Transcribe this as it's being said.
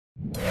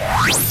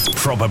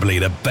Probably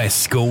the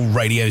best school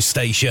radio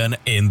station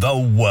in the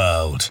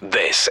world.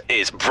 This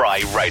is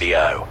Bright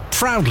Radio.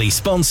 Proudly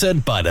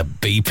sponsored by the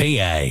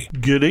BPA.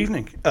 Good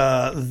evening.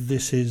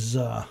 This is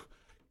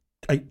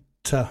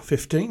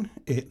 8:15.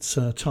 It's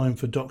time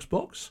for Doc's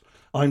Box.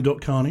 I'm Dr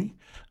Kearney,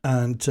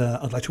 and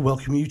I'd like to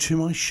welcome you to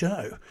my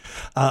show.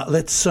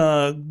 Let's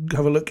have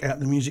a look at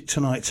the music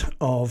tonight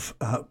of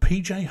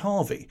PJ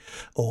Harvey,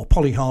 or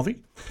Polly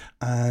Harvey,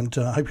 and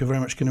I hope you're very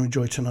much going to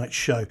enjoy tonight's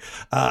show.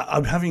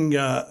 I'm having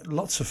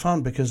lots of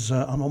fun because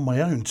I'm on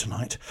my own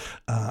tonight,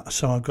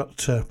 so I've got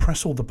to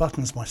press all the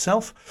buttons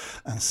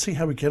myself and see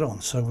how we get on.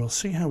 So we'll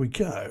see how we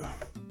go.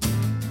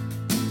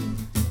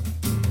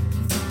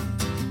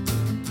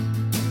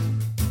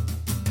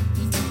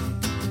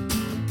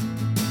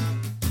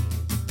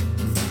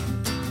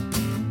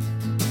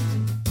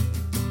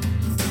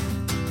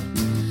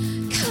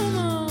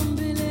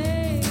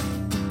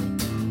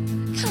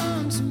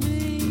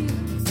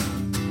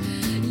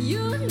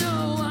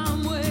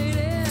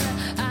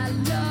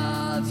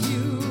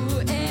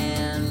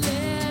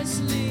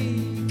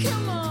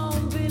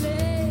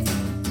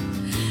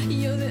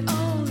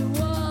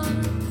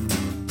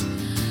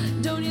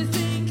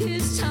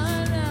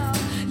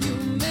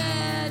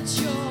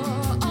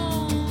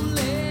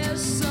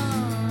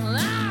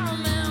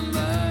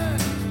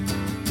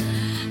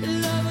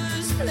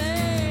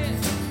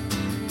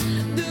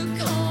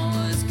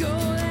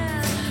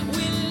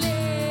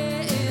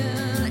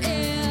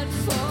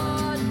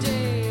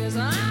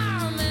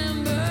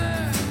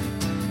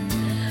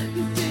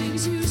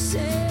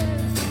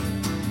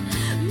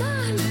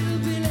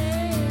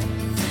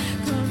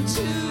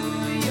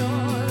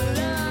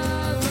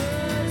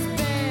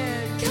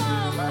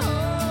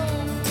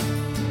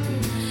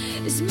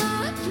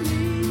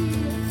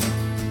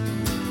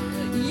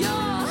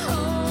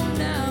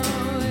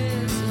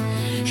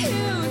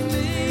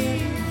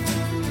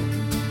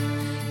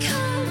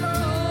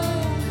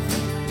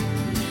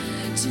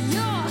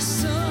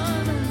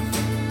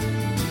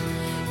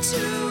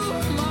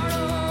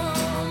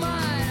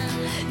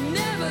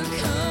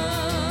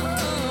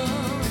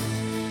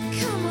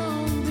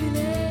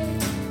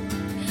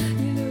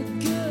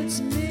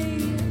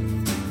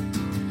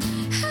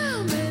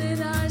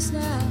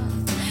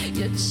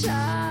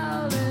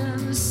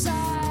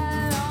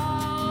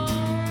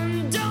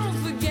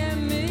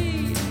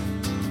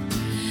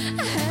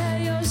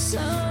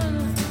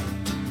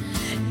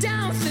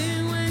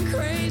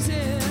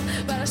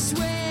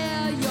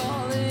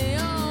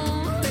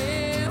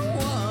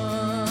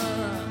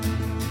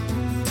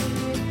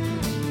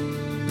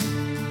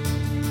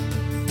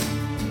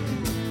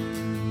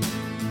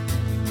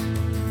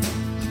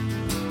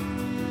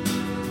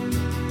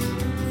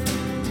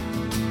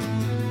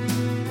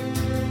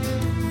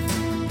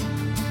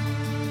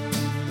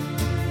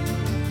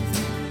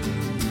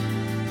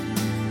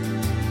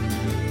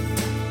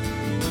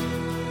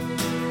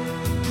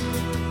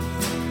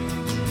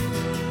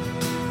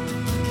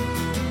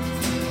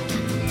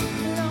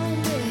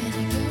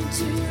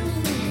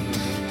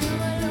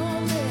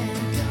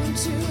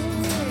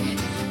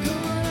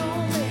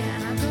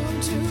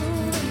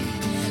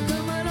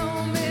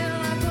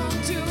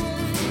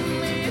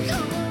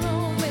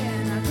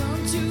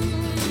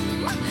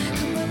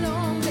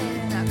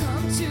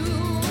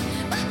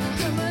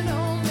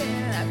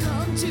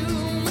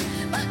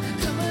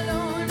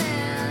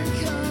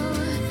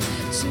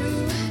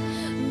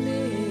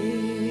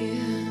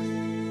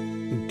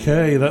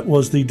 Okay, that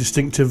was the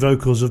distinctive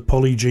vocals of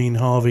Polly Jean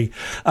Harvey.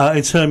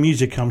 It's her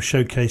music I'm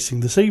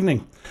showcasing this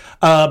evening.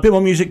 A bit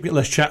more music, a bit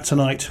less chat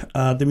tonight.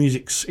 The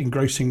music's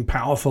engrossing,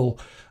 powerful,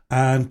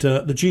 and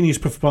the genius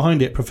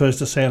behind it prefers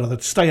to stay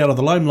out of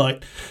the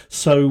limelight.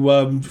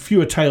 So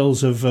fewer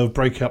tales of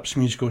breakups,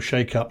 musical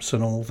shake-ups,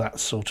 and all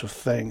that sort of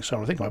thing.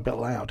 So I think I'm a bit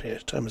loud here.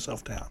 Turn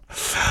myself down.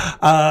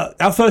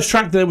 Our first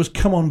track there was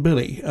 "Come On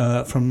Billy"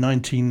 from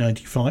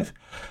 1995.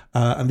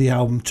 And the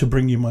album "To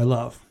Bring You My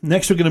Love."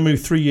 Next, we're going to move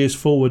 3 years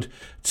forward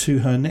to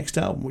her next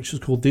album, which is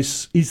called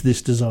This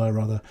Desire,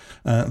 rather.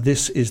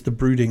 This is The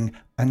Brooding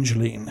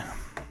Angeline.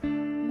 My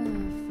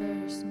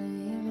first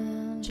name,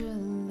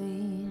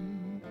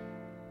 Angeline.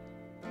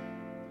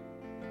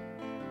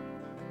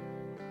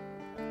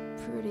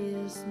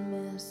 Prettiest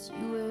mess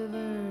you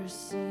ever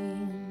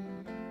seen.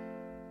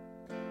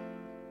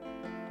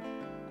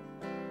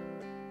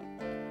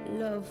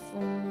 Love for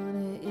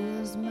money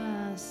is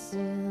my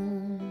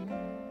sin.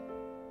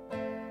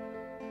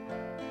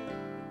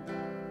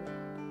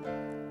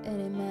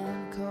 Any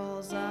man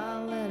calls,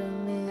 I'll let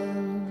him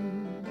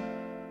in.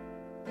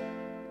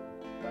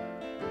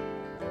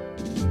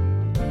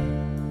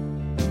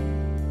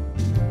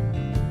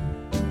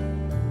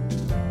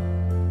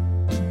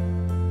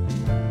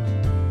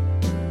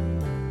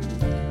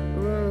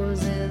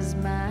 Rose is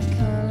my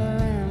color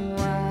and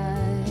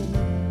white.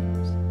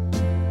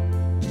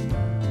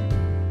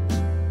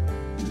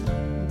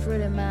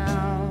 Pretty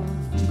mouth,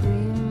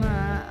 green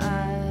my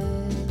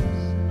eyes.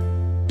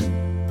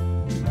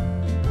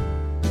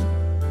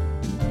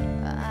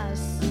 I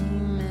see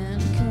men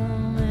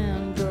come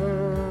and go.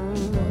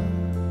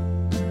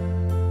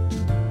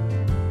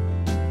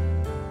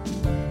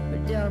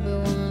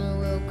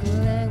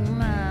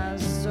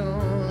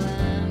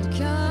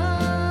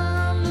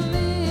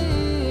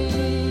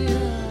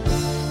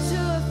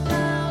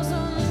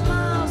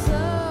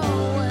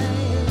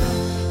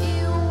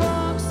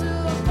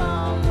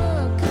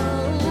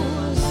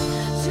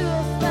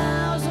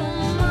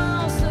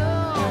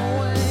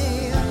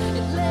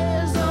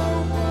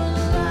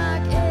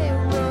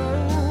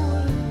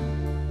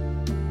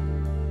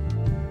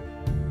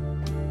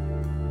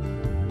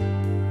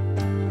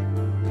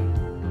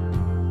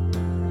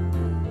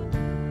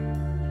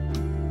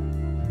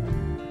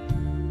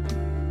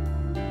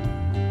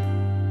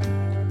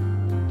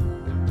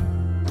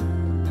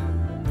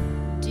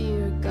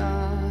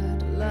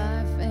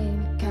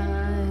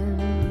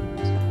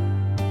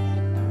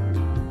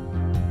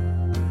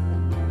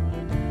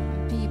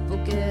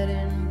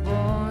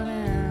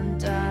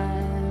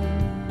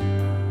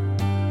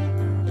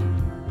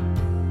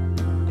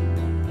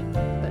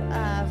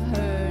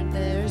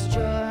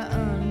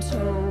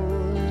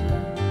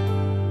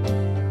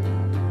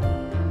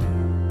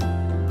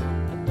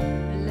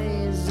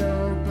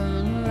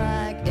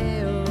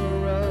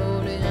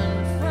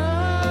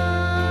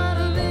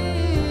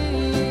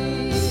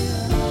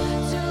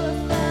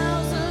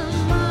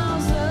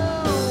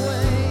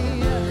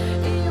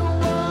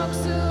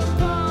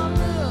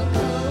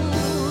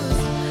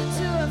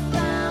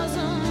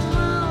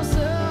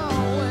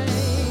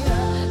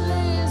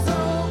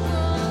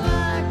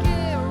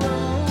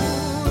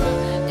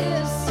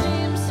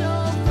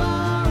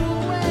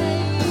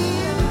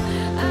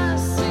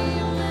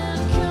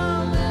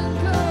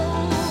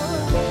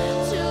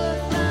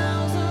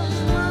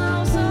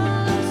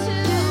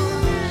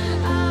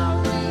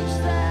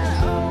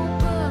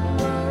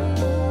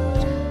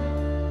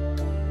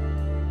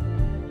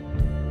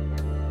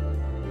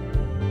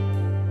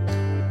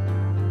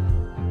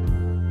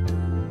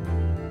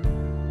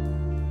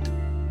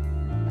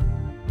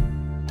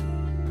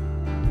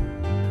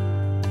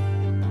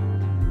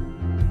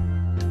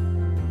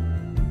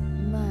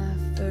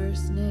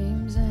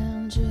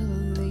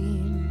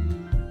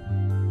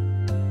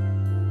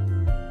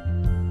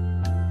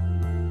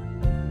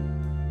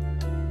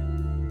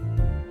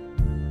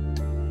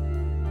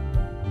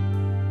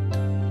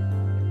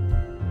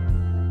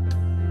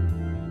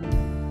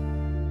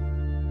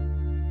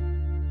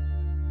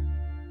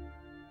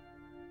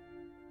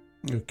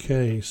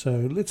 Okay,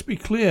 so let's be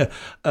clear.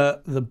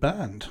 The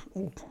band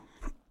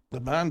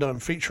I'm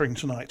featuring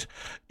tonight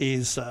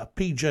is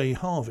PJ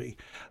Harvey,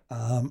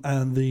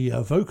 and the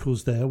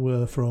vocals there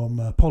were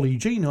from Polly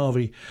Jean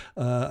Harvey.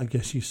 I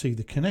guess you see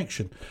the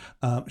connection.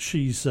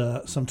 She's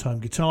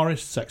sometime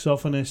guitarist,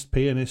 saxophonist,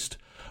 pianist,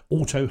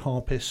 auto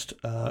harpist.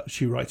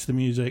 She writes the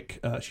music.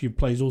 She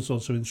plays all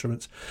sorts of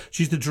instruments.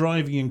 She's the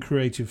driving and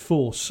creative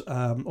force,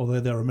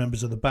 although there are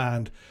members of the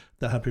band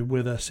that have been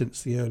with her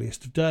since the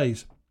earliest of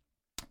days.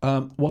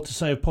 What to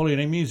say of Polly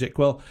and her music?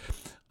 Well,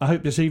 I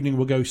hope this evening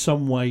will go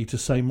some way to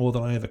say more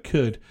than I ever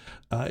could.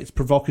 It's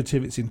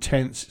provocative, it's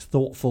intense, it's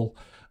thoughtful,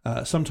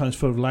 sometimes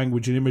full of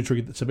language and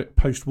imagery that's a bit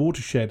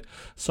post-watershed,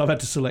 so I've had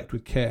to select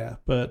with care,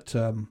 but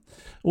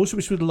also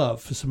wish with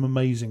love for some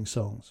amazing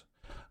songs.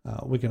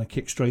 We're going to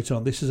kick straight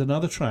on. This is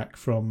another track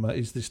from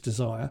Is This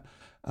Desire.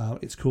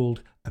 It's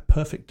called A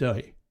Perfect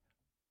Day.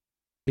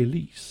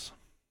 Elise.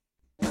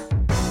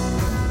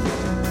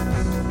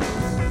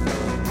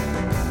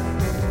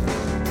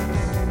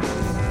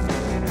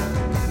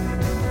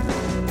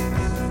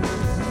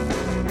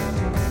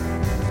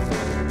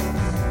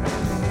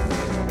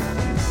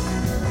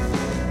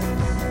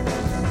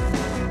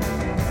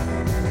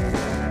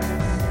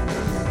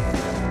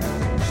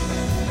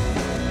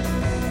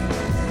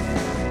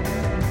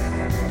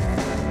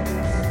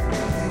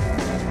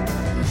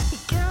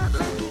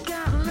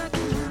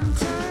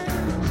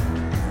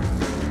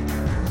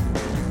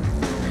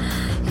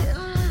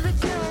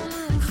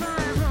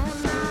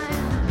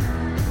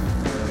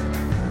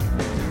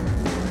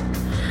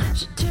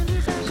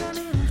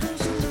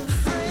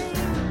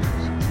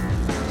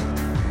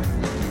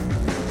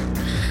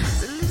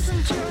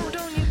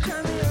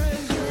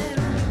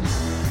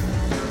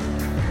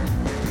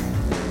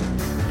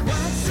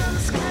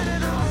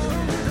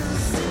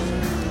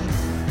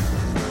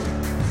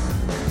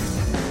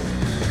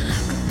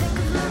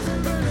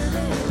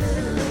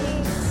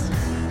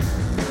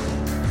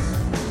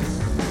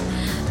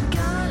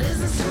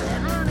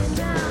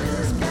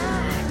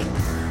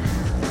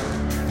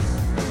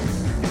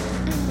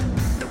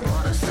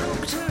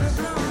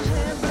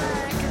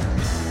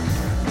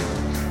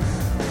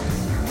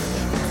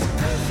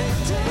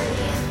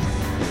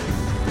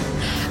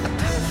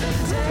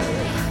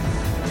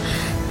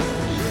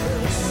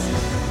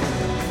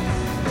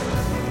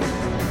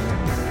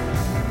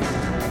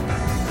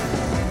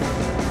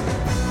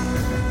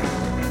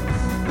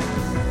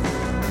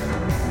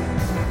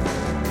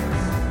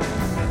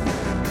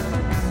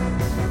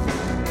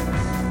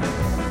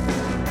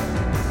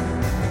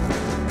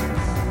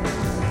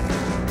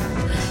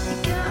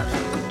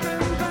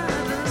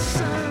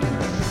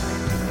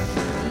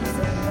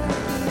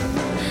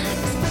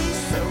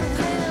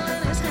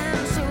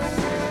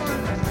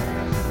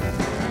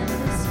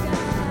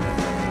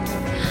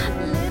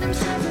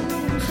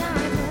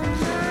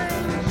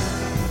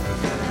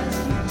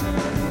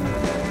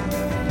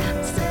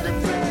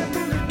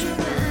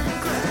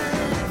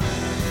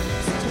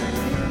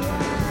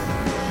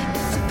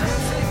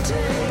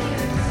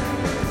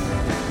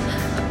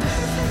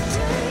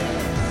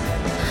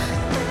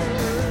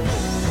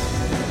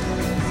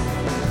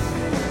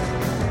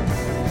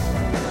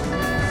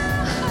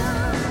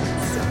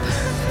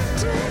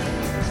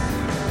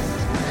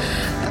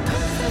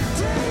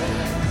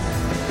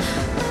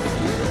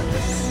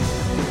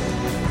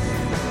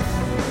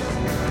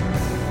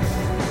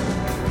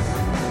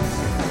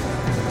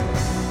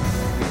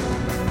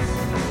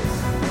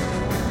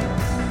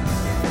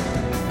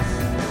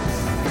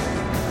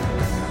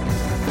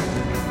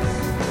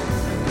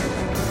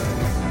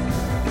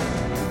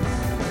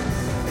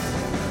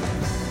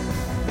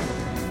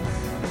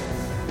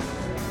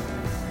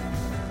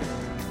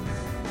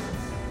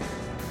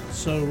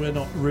 So we're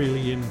not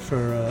really in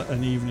for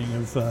an evening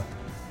of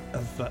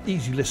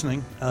easy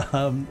listening.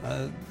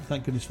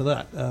 Thank goodness for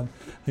that. Her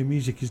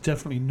music is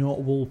definitely not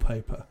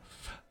wallpaper.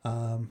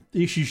 The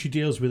issues she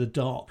deals with are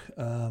dark,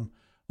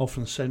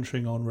 often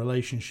centering on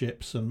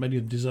relationships and many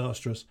of them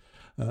disastrous.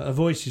 Her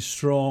voice is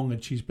strong,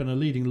 and she's been a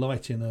leading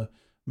light in a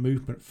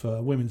movement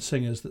for women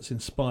singers that's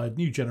inspired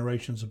new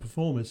generations of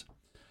performers.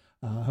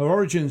 Her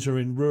origins are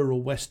in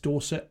rural West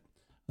Dorset.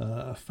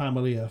 A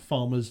family are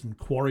farmers and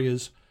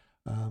quarriers.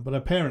 But her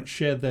parents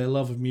shared their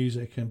love of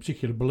music, in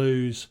particular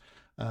blues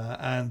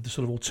and the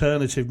sort of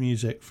alternative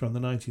music from the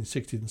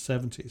 1960s and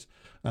 70s,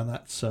 and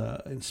that's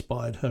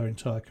inspired her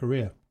entire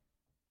career.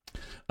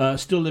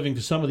 Still living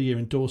for some of the year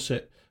in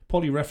Dorset,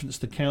 Polly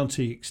referenced the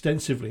county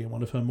extensively in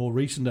one of her more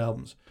recent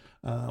albums,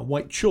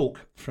 White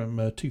Chalk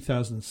from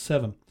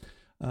 2007.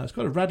 It's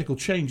got a radical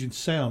change in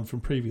sound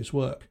from previous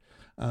work,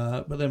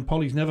 but then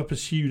Polly's never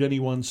pursued any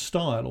one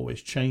style,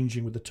 always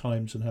changing with the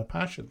times and her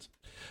passions.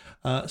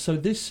 So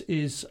this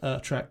is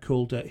a track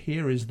called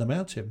Here Is the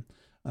Mountain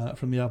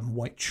from the album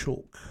White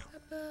Chalk.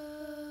 Above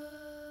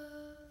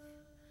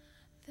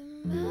the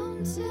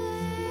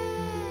mountain,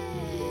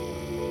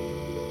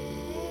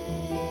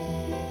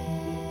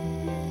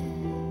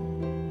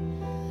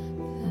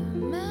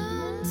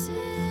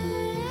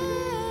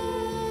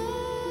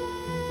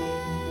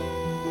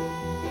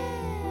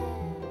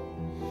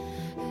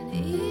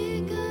 and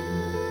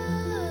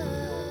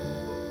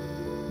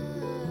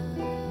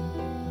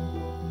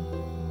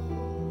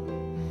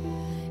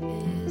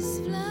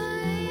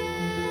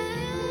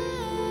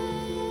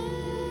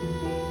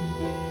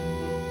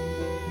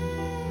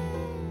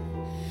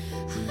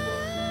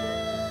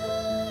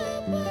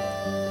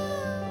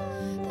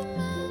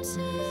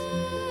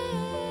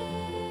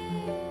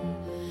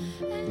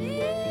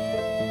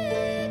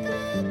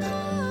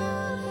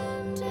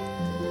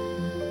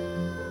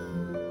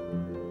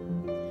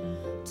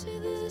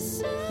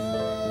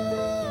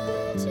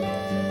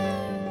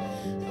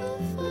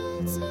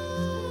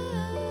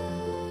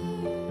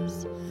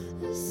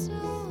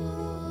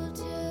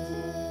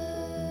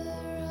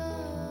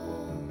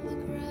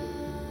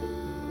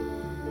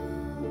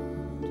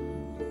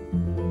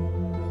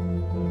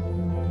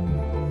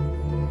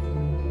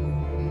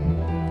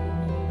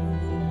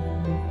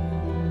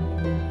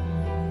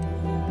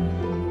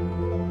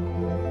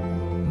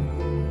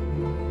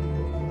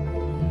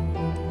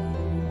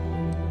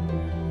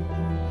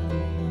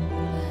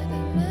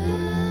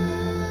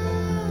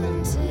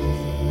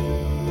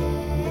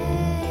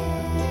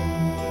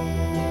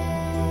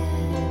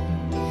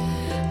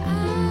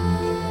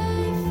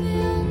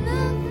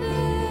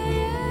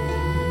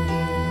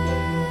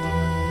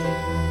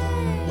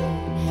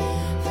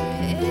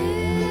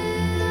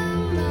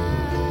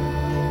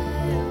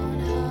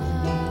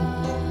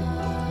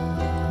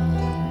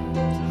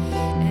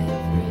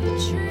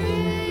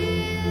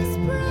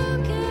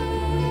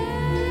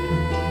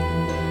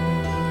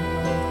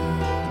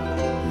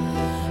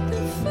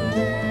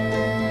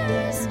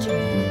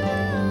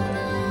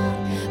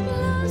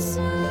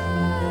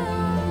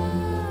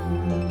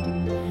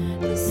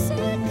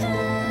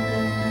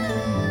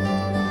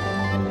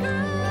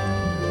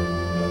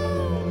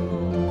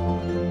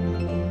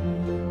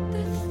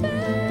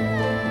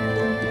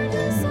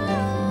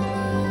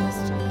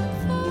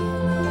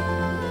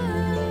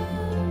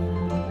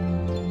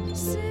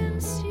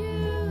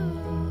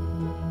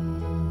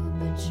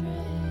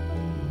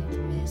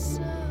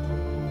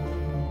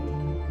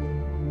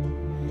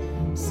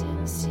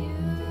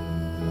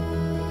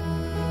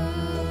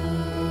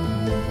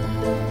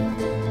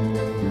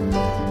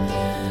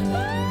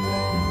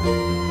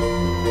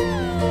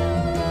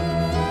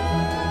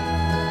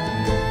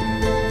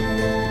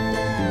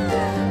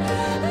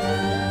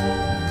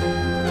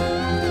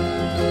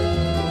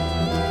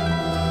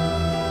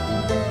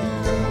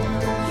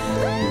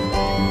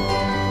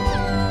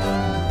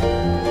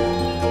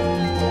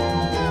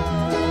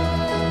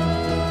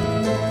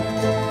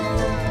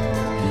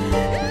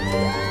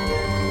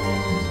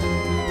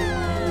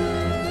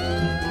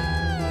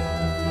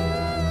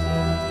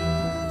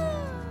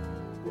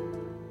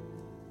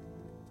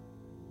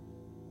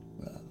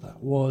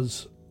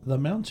was The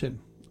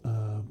Mountain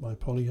by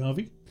Polly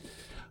Harvey.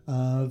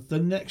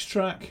 The next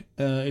track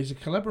is a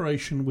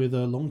collaboration with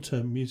a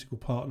long-term musical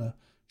partner,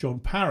 John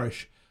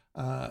Parrish.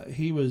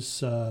 He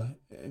was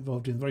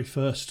involved in the very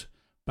first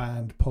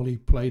band Polly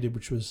played in,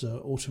 which was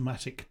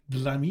Automatic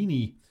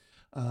Dlamini,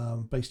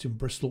 based in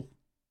Bristol.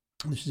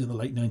 This is in the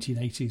late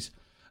 1980s.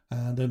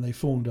 And then they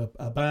formed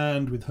a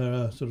band with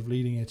her sort of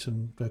leading it,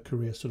 and their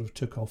career sort of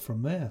took off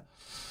from there.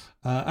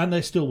 And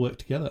they still work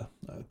together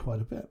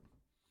quite a bit.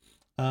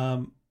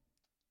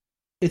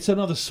 It's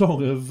another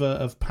song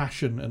of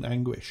passion and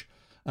anguish.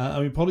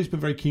 Polly's been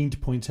very keen to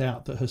point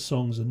out that her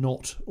songs are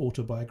not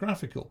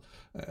autobiographical.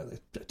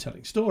 They're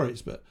telling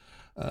stories, but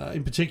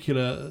in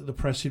particular, the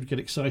press seemed to get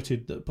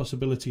excited at the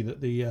possibility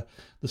that the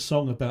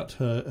song about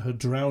her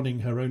drowning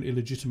her own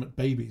illegitimate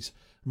babies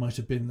might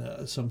have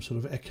been some sort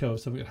of echo of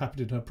something that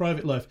happened in her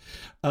private life,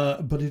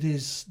 but it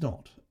is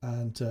not.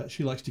 And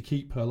she likes to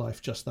keep her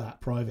life just that,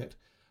 private.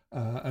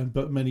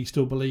 But many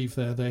still believe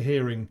they're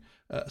hearing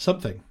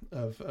something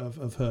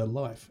of her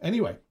life.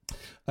 Anyway,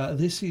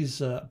 this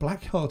is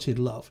Black-Hearted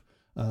Love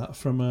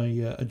from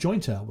a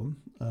joint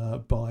album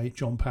by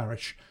John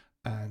Parrish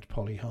and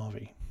Polly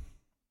Harvey.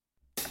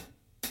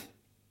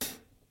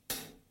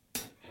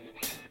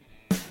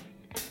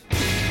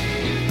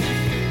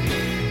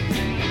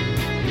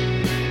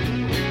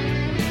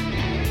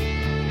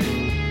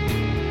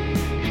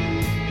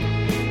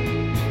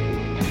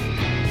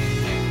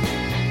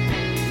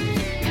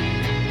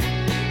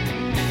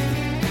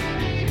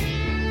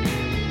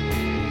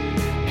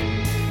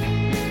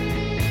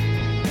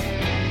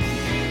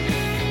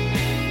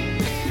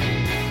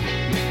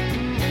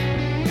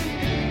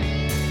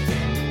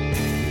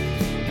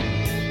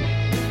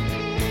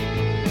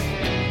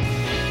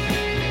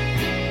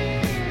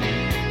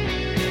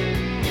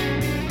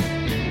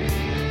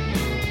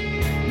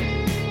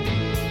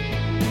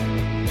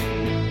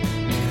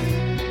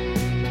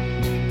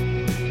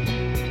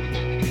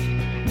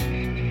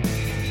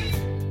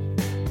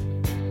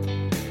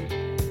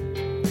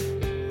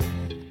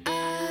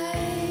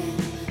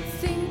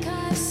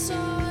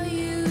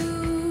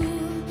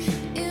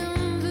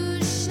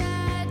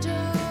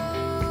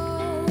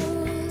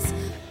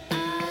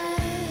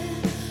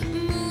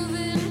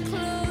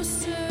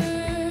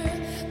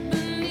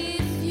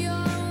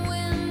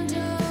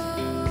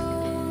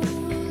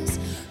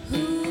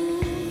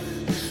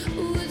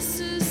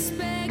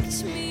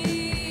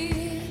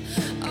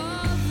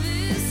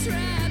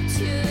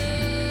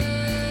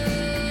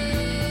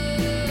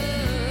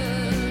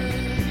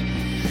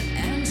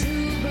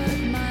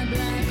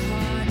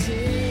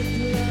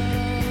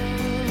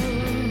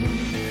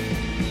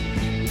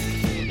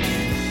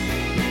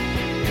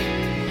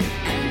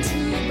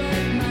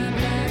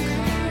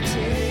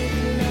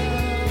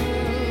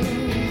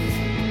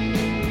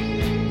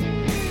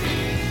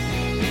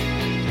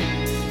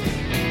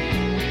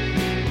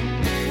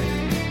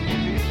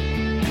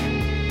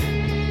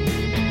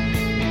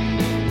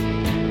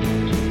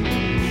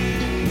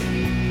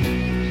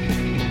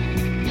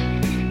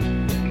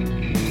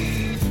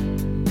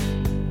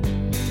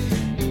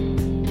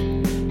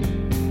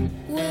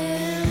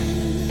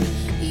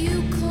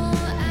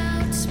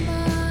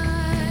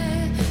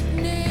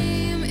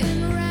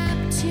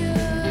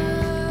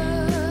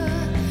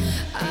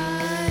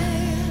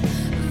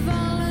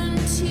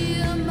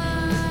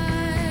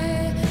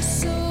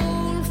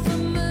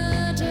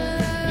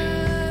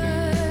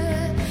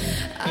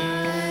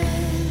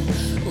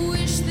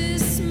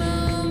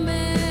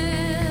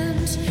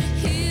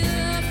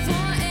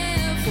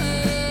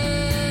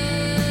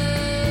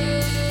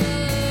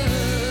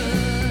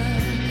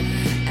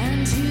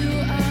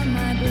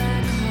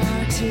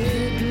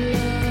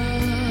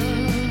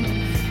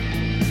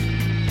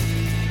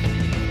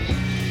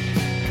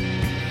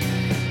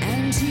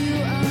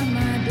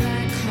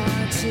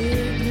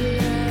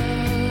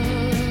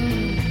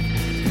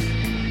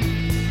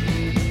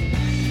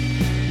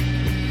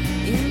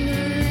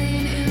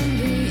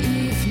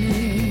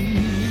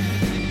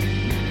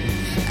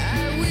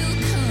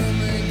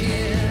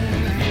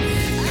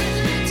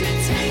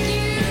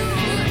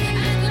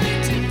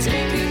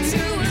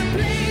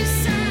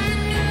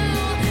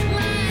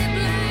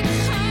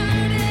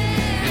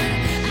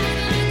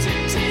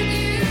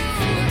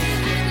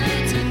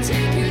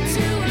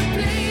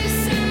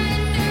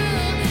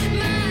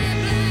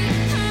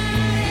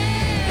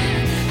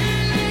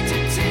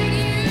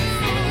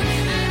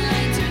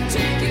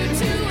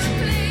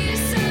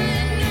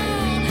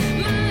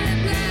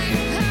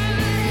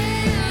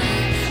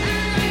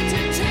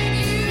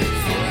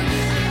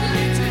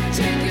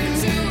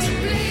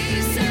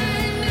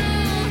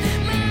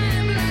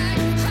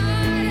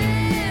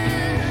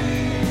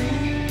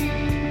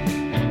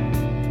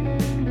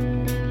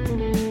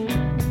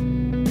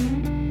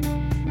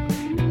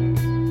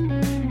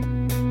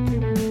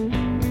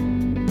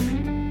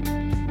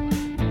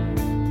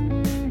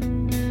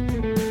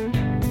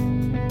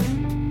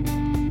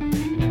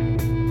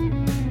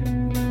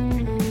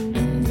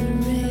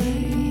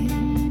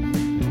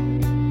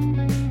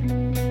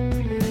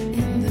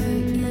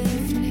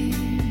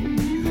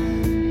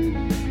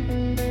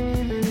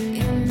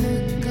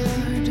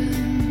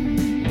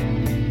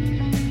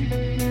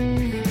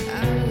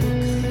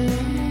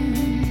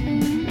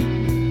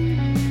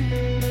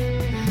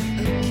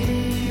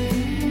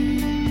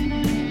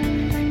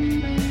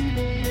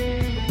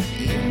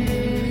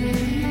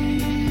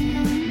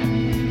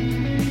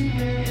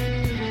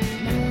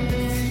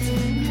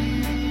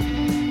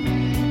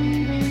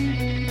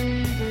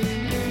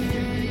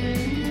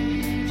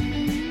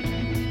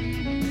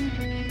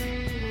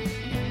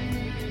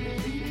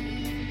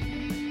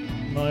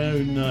 my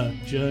own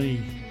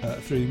journey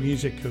through the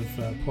music of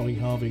Polly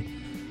Harvey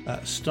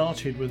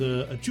started with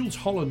a Jules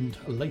Holland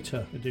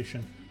later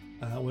edition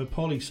where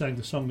Polly sang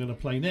the song I'm going to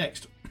play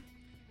next.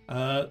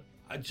 I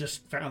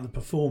just found the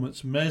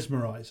performance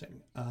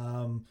mesmerising.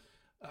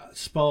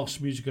 Sparse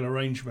musical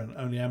arrangement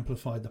only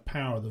amplified the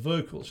power of the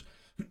vocals.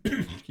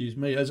 Excuse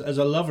me. As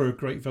a lover of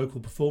great vocal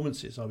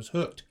performances, I was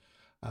hooked.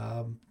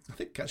 I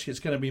think actually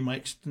it's going to be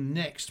my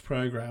next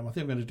programme. I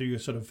think I'm going to do a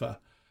sort of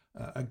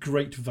a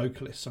great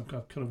vocalist. I'm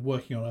kind of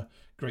working on a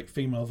great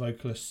female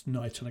vocalist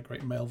night and a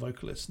great male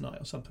vocalist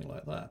night or something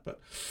like that. But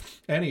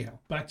anyhow,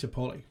 back to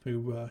Polly,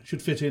 who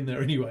should fit in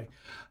there anyway.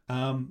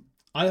 I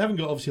haven't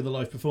got obviously the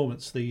live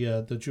performance,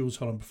 the Jules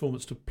Holland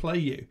performance to play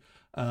you.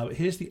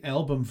 Here's the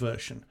album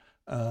version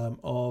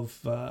of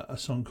a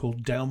song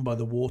called Down by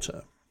the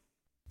Water.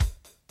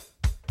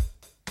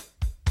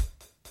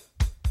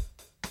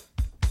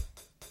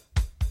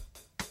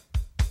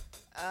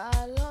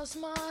 I lost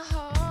my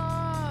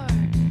heart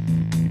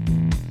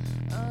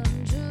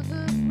under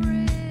the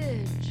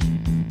bridge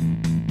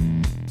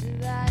to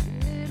that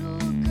little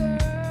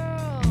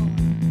girl,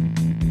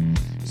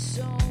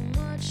 so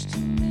much to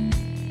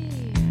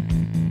me,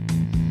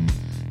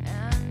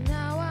 and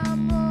now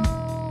I'm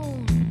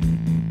home,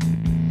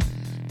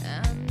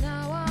 and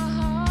now I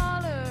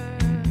holler,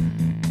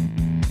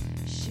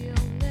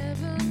 she'll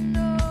never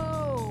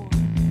know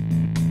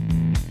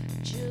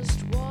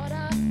just what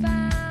I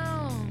found.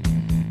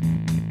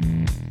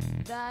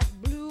 That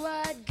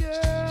blue-eyed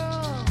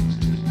girl,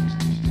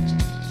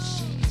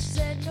 she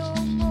said no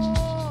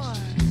more.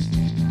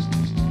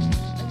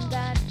 And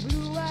that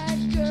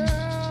blue-eyed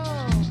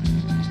girl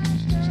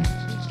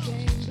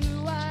became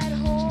blue-eyed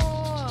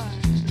whore.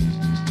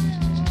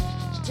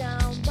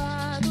 Down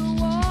by the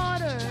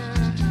water,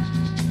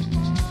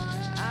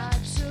 I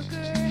took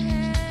her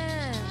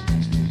hand,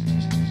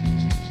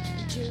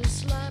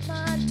 just like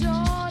my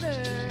daughter.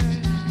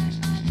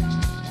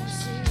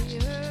 See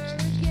her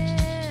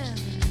again.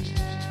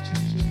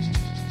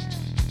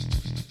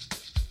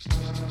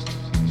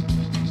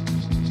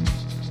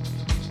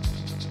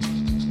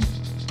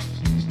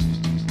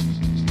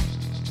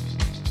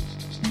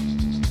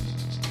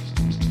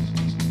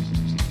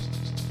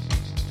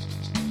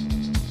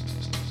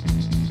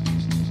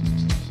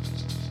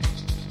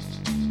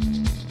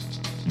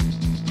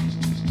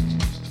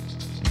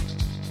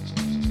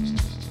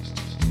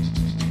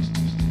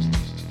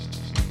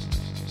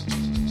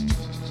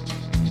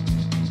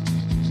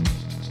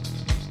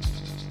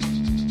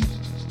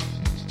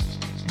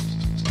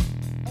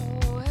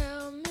 Oh,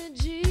 help me,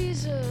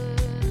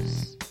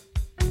 Jesus,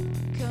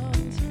 come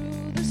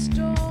through the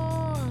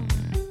storm.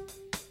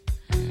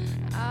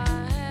 I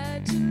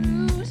had to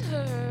lose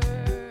her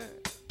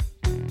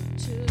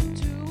to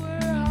do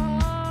her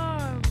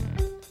harm.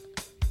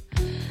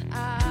 I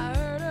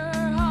heard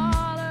her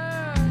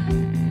holler,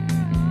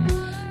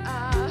 I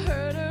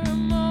heard her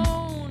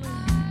moan,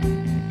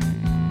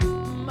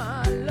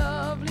 my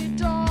lovely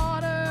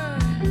daughter.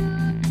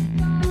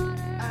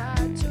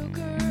 I took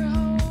her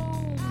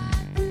home.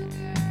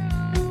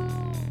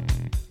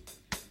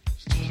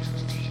 Little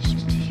fish,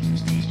 big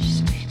fish,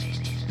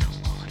 swimming in the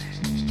water.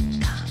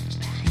 Come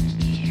back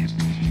here,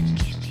 man,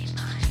 give me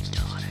my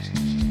daughter.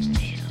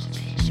 Little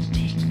fish,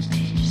 big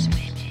fish,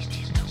 swimming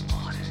in the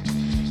water.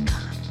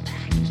 Come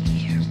back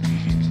here,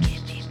 man,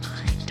 give me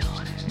my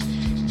daughter.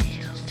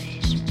 Little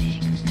fish,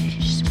 big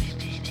fish,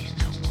 swimming in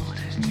the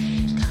water.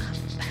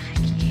 Come back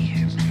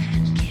here,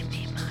 man, give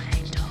me my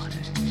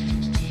daughter.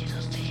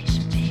 Little fish,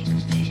 big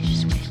fish,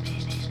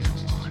 swimming in the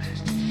water.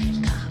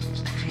 Come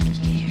back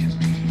here,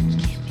 man,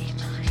 give me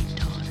my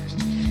daughter.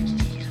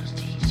 Little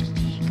fish,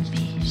 big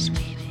fish,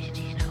 swimming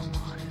in the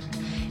water.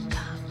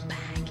 Come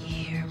back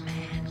here,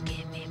 man,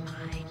 give me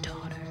my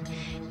daughter.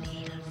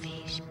 Little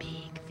fish,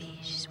 big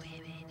fish,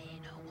 swimming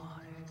in the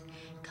water.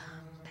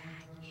 Come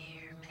back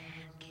here,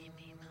 man, give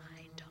me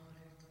my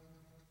daughter.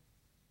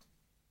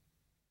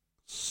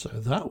 So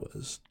that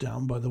was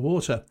Down by the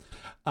Water.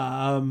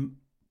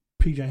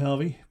 PJ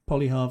Harvey,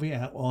 Polly Harvey,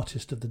 our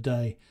artist of the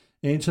day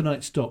in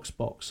tonight's Doc's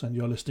Box, and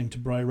you're listening to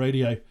Bry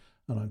Radio,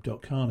 and I'm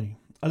Dr Kearney.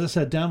 As I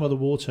said, Down by the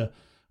Water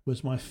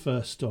was my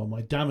first, or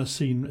my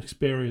Damascene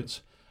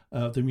experience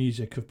of the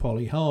music of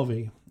Polly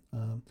Harvey.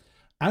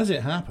 As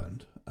it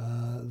happened,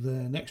 her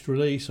next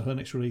release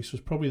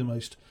was probably the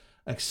most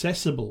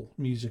accessible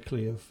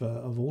musically of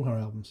all her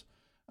albums.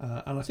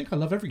 And I think I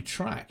love every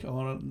track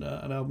on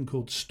an album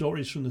called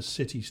Stories from the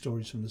City,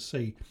 Stories from the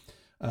Sea.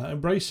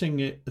 Embracing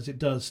it as it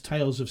does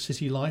tales of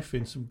city life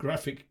in some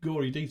graphic,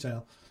 gory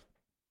detail,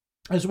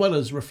 as well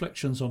as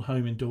reflections on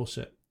home in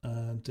Dorset.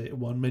 And it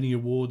won many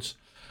awards,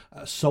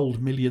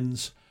 sold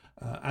millions,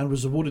 and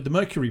was awarded the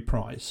Mercury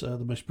Prize, the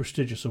most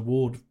prestigious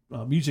award,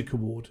 music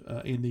award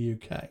in the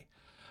UK.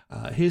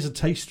 Here's a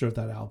taster of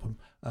that album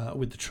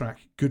with the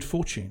track Good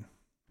Fortune.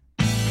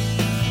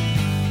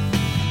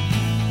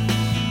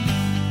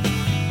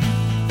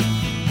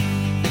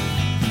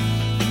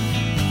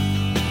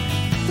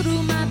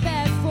 Through my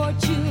bad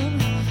fortune,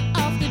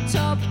 off the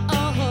top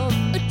of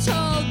a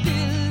tall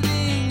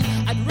building,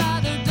 I'd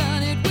rather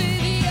done it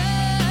with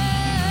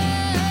you.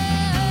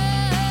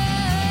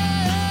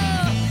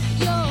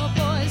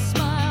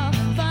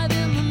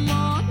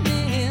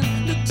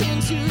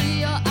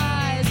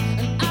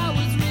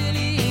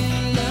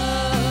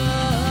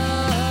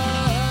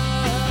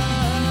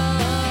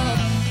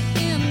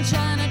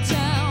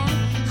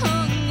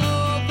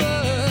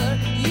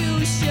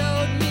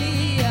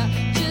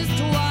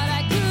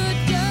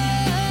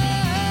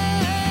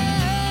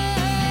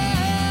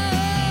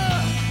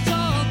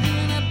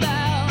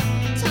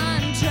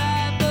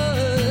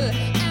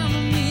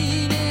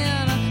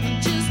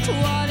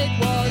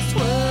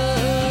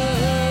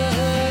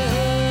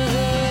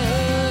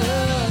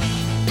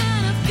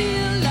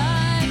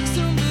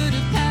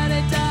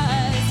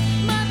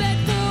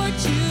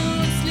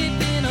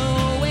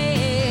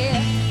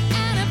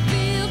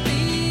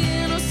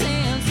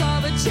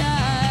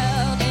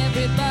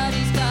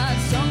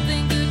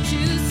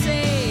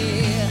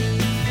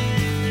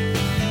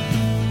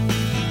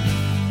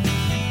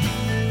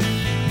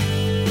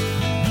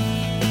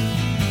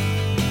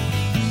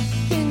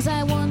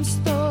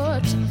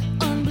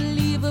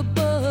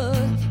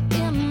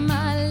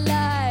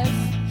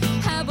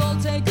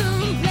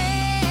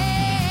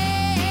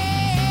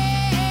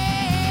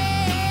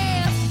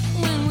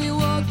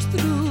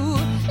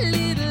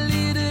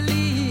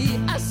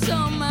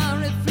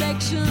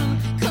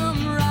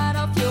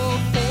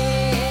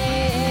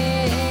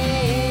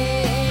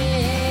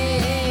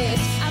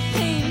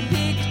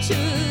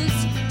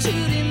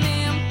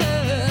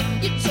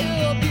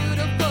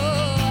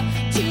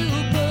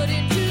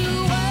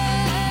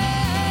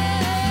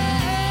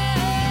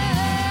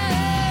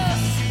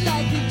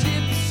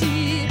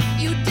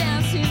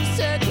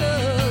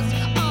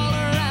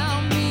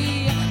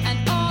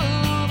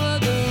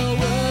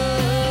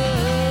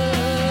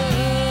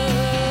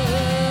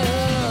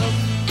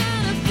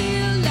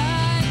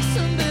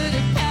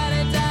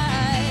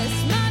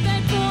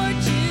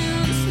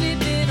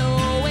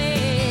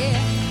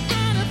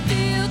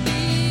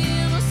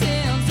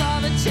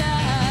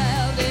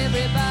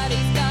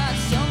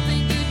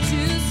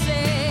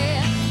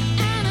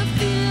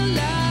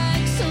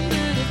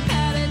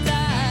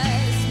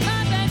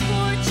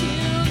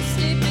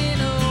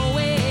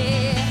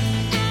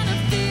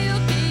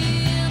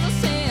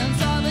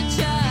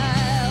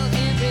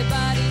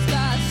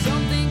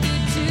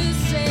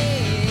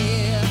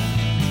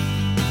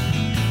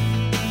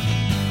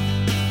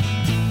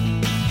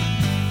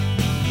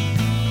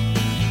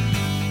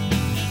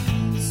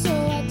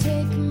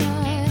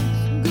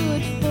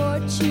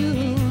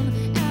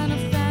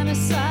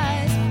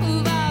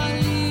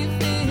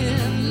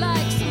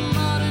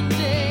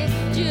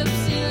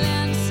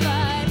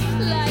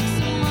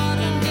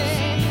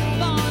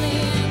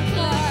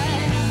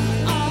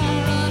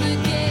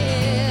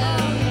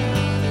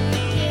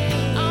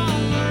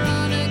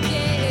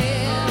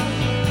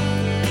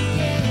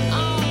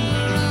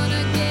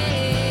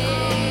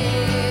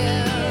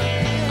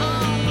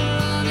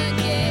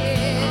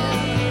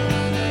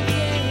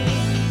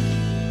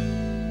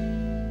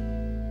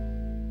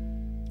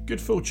 Good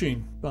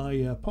Fortune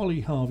by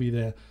Polly Harvey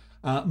there.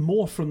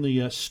 More from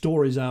the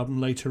Stories album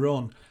later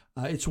on.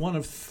 It's one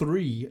of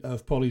 3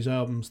 of Polly's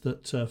albums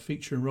that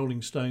feature in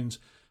Rolling Stone's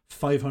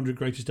 500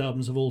 greatest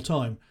albums of all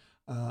time,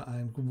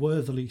 and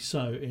worthily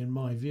so in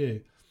my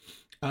view.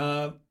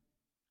 I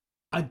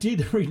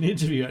did read an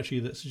interview actually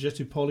that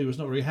suggested Polly was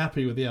not very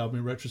happy with the album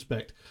in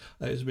retrospect.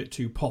 It was a bit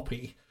too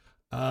poppy.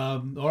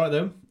 All right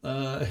then,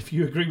 if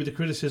you agree with the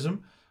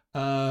criticism,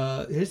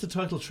 here's the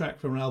title track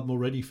from an album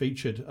already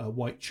featured,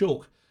 White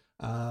Chalk.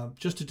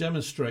 Just to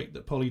demonstrate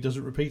that Polly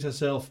doesn't repeat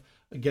herself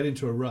and get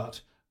into a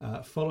rut,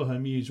 follow her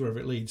muse wherever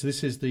it leads.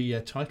 This is the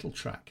title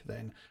track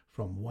then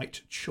from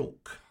White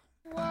Chalk.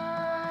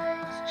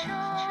 White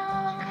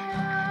chalk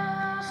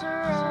hills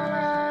are all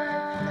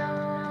I've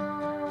known.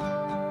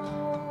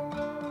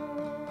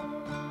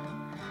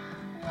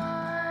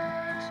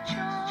 White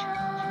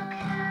chalk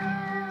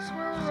hills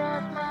will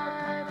rot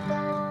my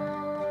bones.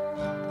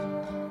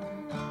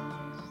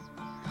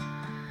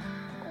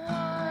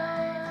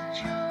 White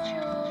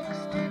chalk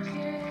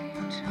sticking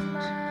to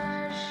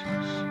my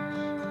shoes.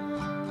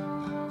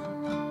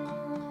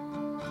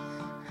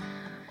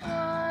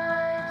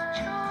 White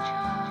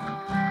chalk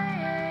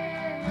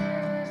playing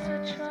as a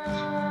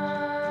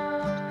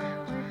child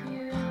with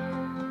you.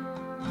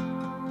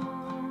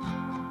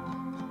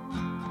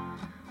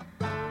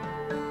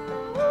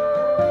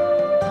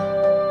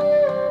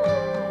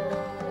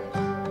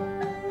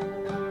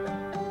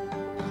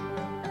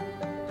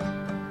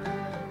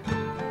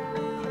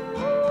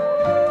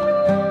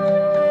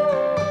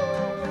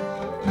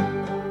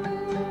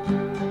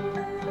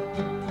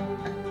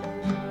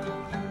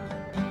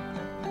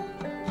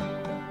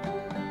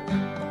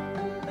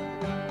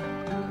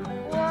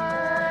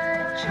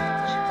 White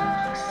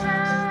chalk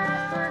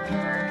south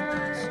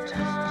against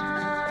time.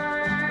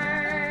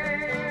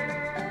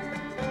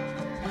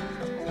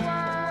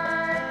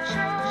 White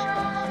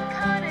chalk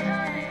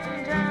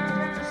cutting down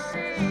the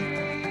sea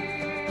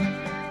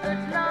at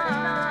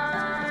night.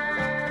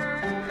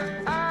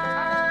 I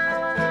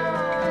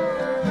walk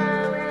the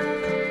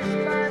valleys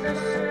by the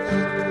surf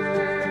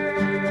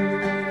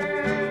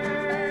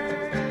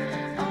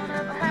on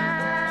a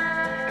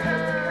path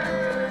cut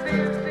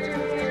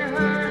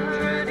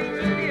 1,500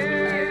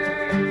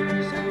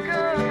 years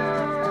ago,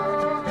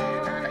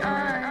 and I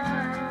know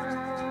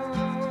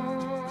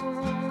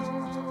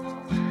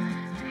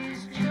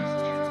these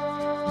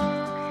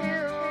chalk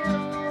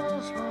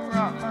hills will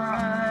rot my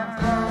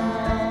bones.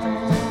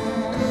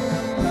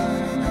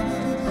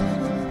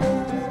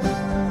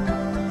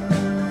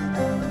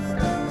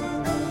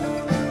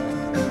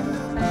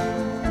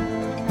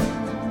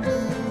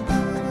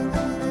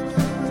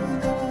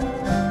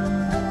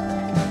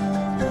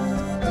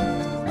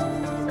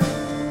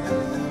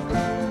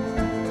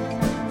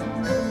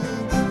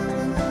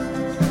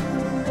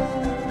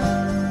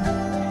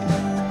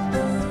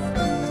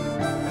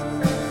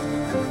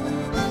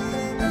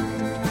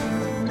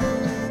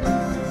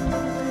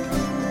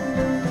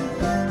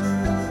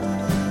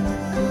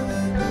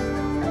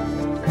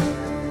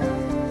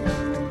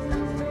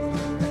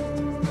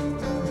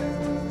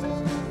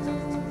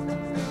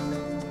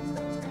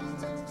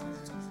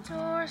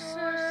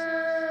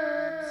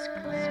 Dorset's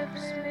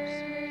cliffs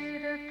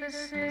meet at the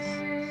sea,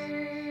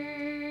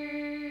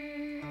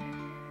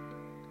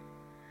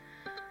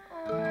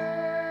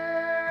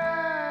 where I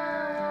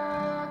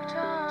walked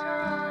our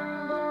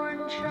unborn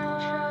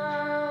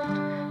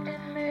child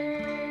in me.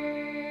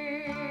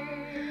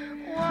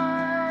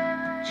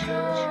 White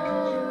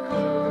chalk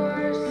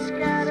o'er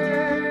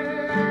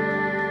scattered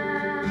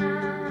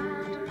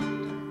land,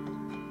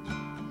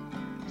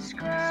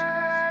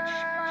 scratch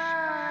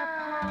my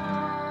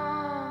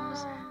palms,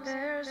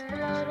 there's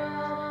blood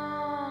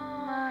on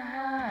my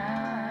hands.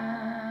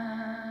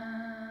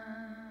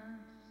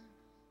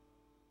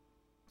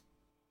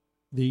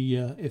 The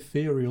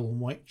ethereal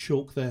White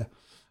Chalk there.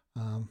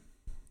 Don't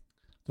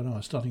know,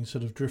 I'm starting to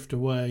sort of drift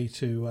away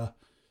to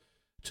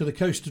the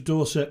coast of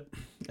Dorset,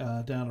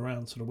 down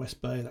around sort of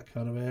West Bay, that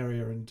kind of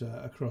area, and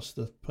across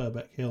the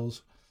Purbeck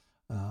Hills,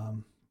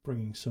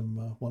 bringing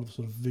some wonderful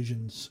sort of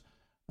visions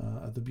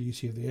of the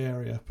beauty of the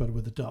area, but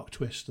with a dark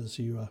twist, as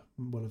you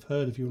will have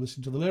heard if you were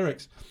listening to the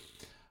lyrics.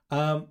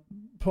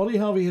 Polly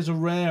Harvey has a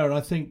rare, and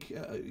I think,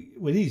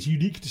 well, it is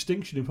unique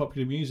distinction in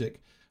popular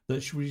music,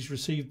 that she's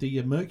received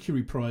the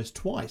Mercury Prize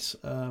twice,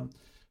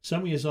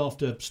 some years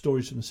after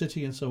Stories from the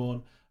City and so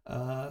on,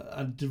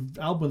 and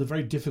the album with a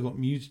very different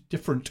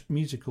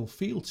musical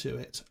feel to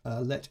it,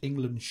 Let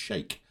England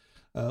Shake,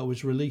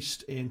 was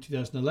released in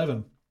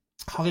 2011.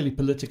 Highly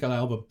political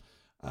album,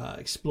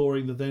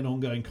 exploring the then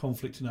ongoing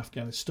conflict in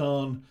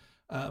Afghanistan,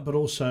 but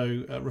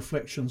also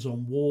reflections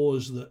on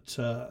wars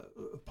that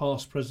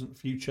past, present,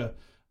 future,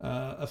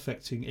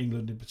 affecting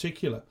England in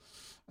particular.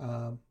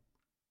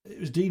 It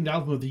was deemed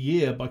Album of the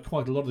Year by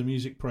quite a lot of the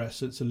music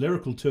press. It's a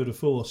lyrical tour de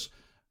force,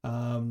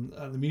 and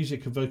the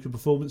music and vocal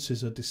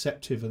performances are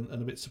deceptive and a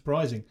bit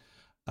surprising.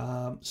 So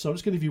I'm just going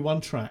to give you one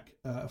track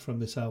from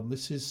this album.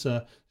 This is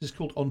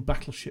called On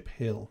Battleship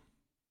Hill.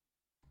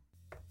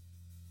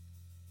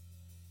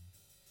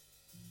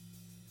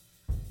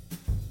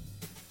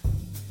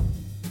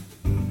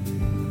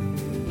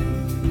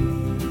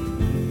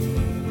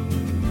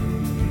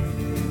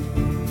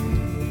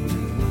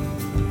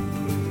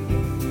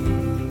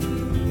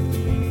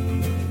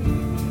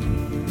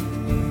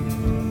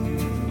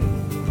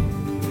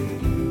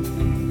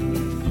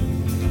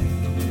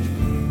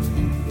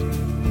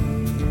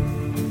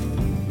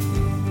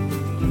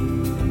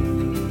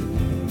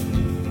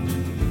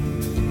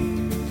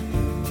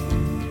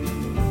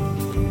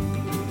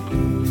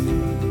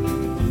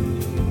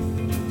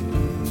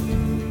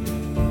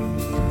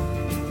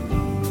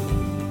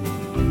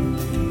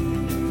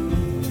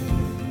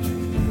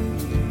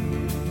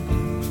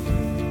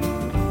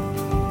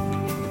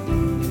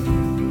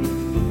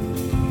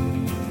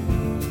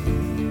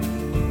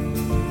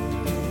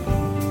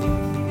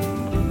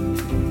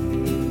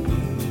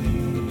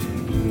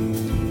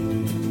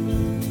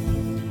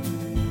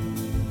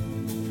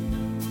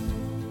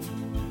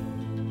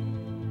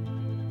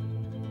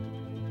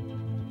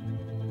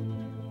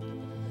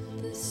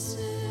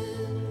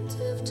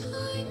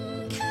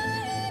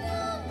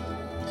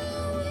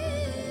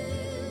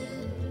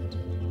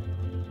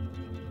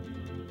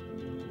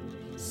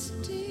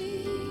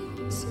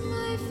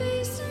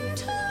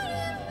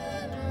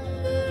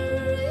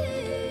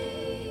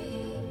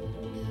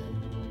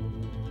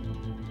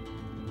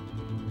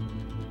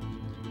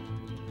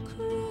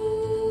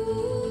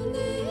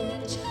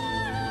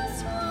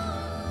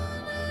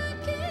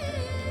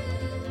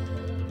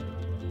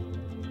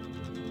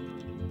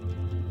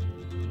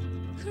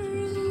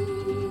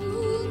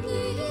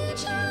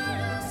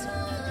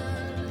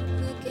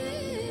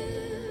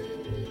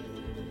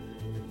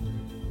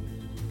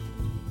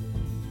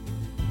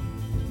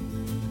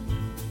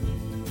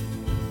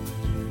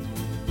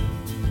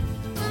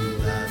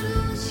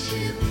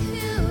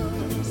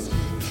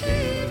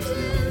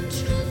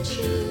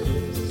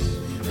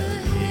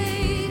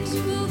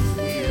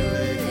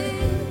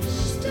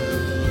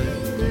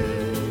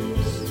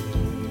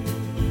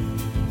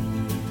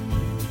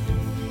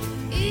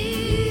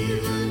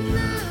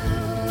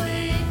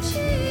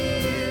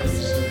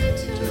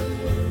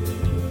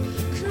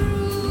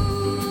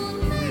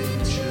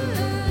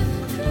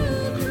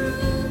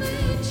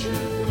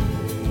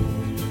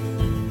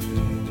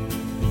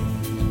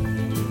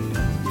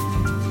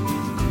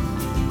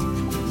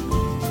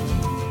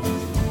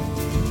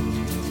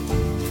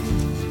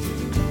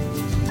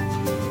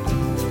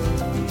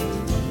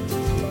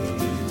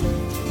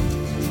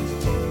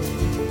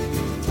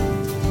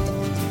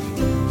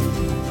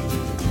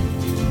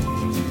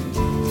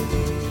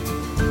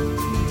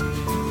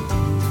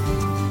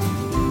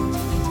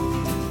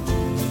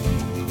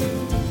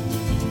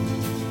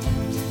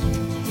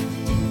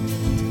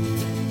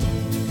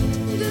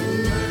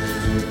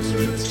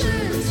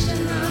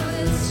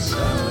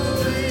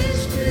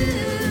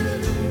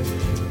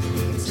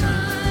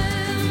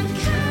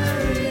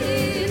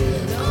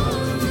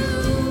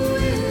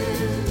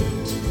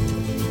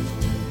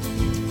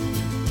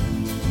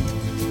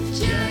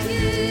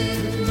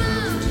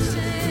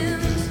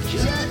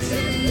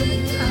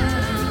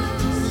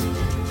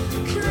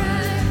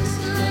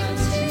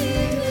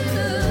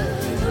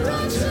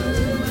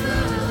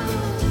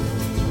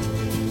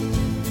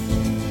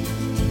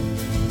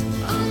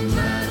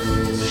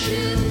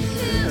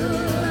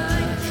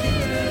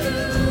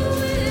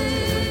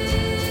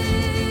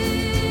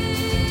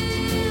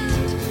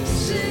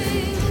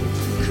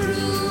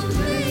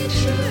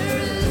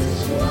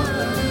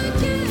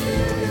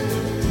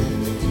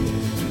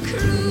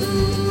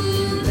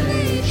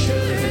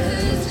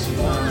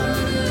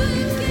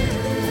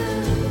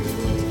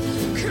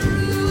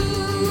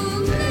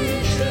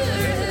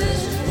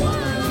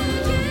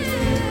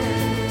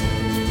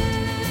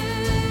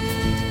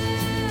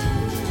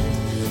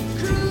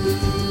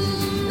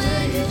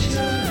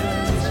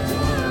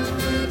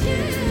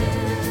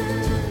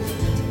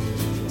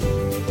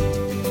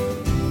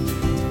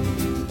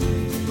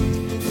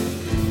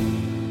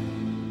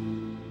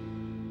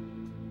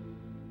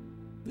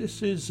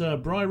 This is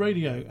Bry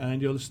Radio,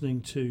 and you're listening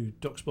to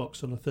Doc's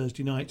Box on a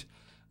Thursday night.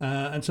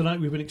 And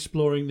tonight we've been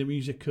exploring the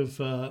music of,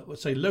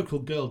 let's say, local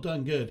girl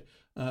done good,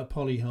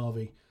 Polly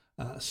Harvey.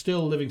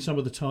 Still living some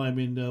of the time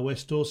in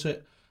West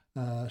Dorset.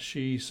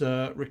 She's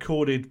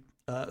recorded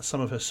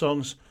some of her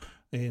songs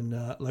in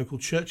local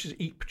churches.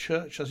 Eep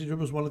Church, as it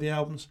was one of the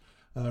albums.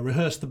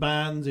 Rehearsed the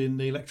band in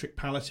the Electric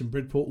Palace in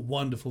Bridport.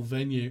 Wonderful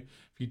venue.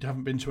 If you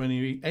haven't been to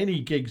any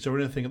gigs or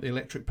anything at the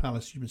Electric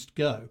Palace, you must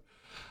go.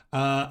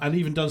 And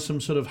even done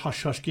some sort of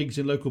hush-hush gigs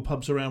in local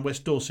pubs around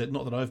West Dorset.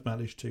 Not that I've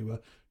managed to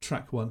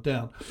track one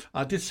down.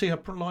 I did see her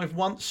live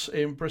once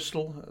in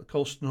Bristol at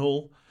Colston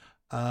Hall.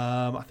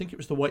 I think it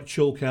was the White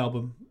Chalk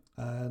album.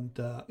 And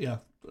yeah,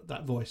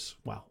 that voice,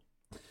 wow.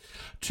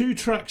 2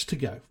 tracks to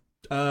go.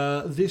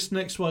 This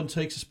next one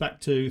takes us back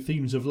to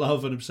themes of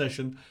love and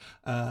obsession.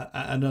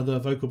 Another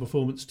vocal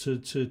performance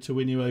to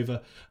win you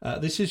over.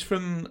 This is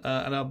from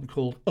an album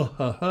called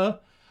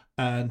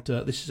and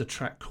this is a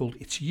track called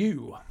It's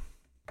You.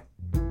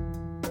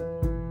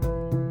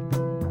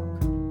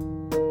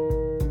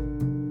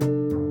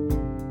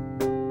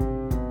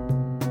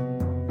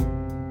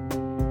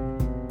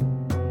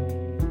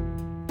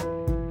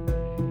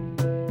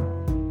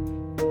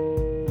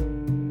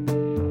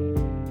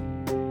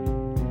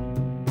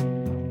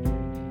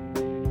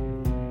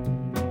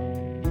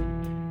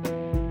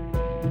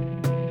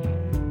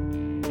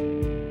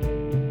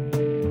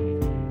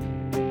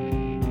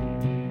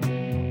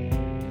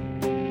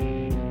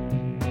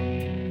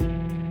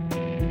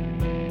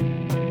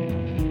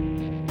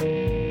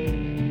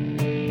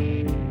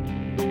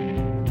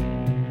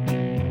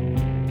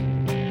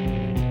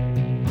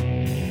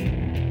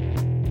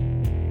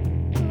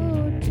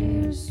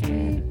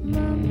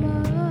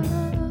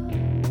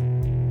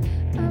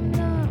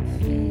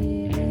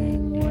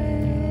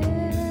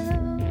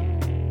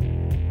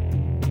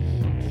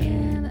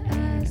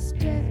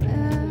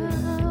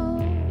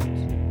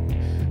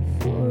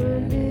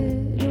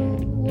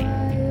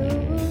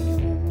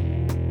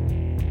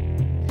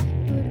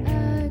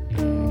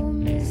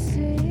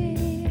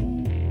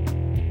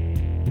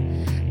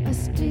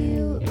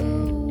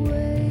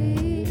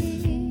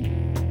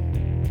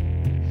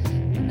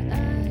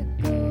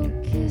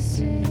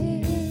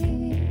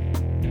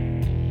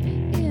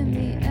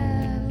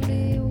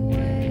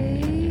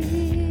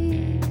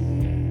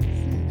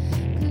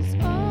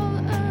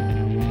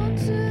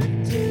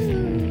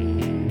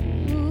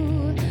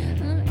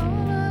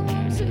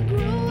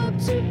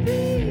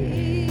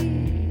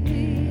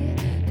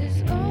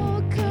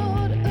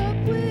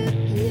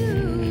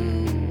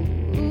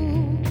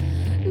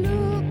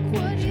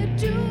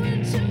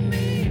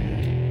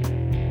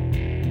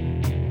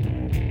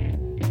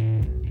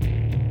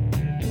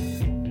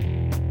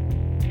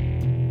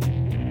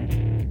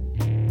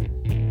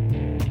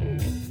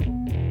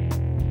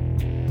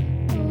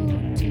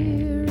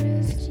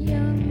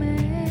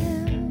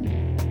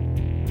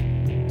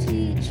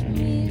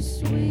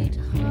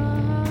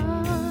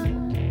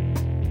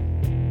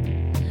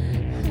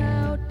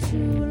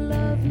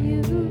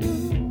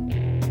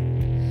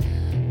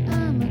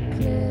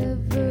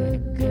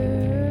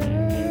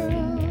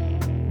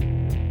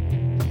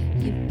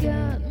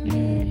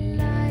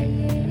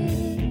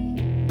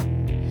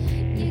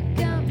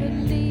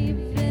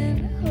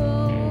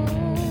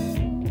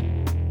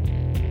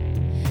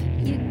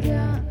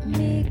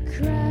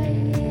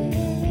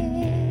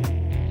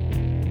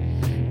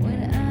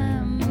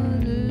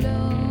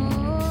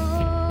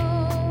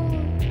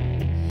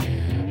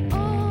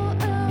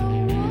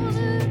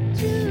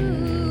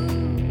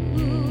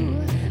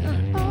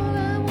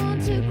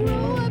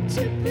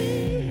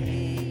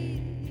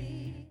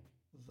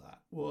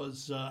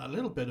 A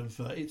little bit of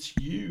It's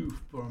You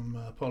from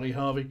Polly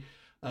Harvey.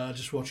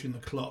 Just watching the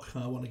clock,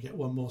 I want to get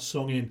one more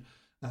song in,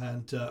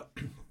 and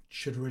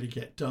should really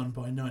get done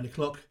by 9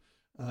 o'clock.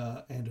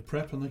 End of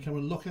prep, and then come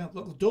and lock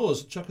the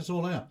doors, chuck us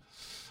all out.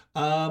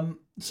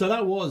 So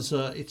that was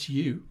It's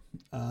You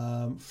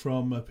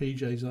from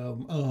PJ's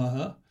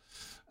album.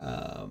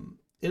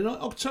 In an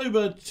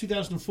October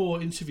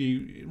 2004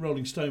 interview in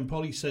Rolling Stone,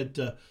 Polly said,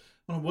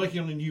 when I'm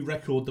working on a new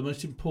record, the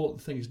most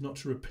important thing is not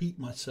to repeat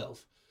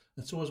myself.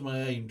 That's always my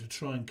aim, to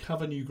try and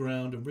cover new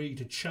ground and really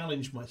to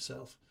challenge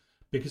myself,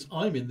 because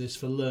I'm in this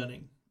for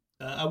learning.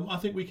 I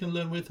think we can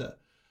learn with her.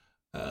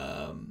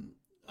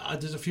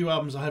 There's a few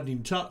albums I haven't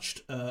even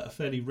touched. A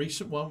fairly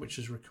recent one, which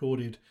is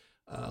recorded,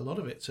 a lot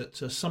of it's at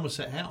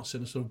Somerset House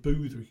in a sort of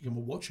booth where you can come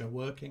and watch her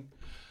working.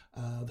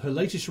 Her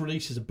latest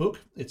release is a book.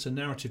 It's a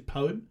narrative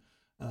poem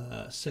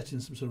set in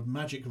some sort of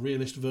magic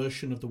realist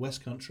version of the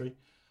West Country.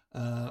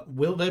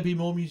 Will there be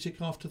more music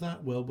after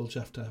that? Well, we'll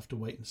just have to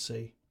wait and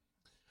see.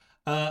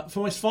 For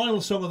my final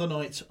song of the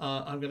night,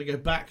 I'm going to go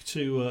back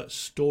to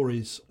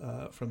Stories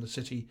from the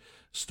City,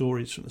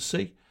 Stories from the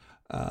Sea.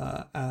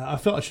 I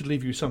felt I should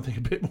leave you with something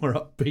a bit more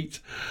upbeat.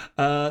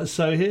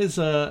 So here's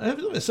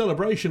a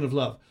celebration of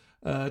love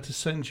to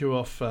send you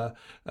off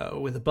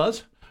with a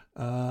buzz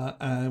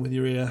and with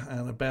your ear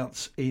and a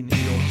bounce in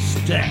your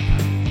step.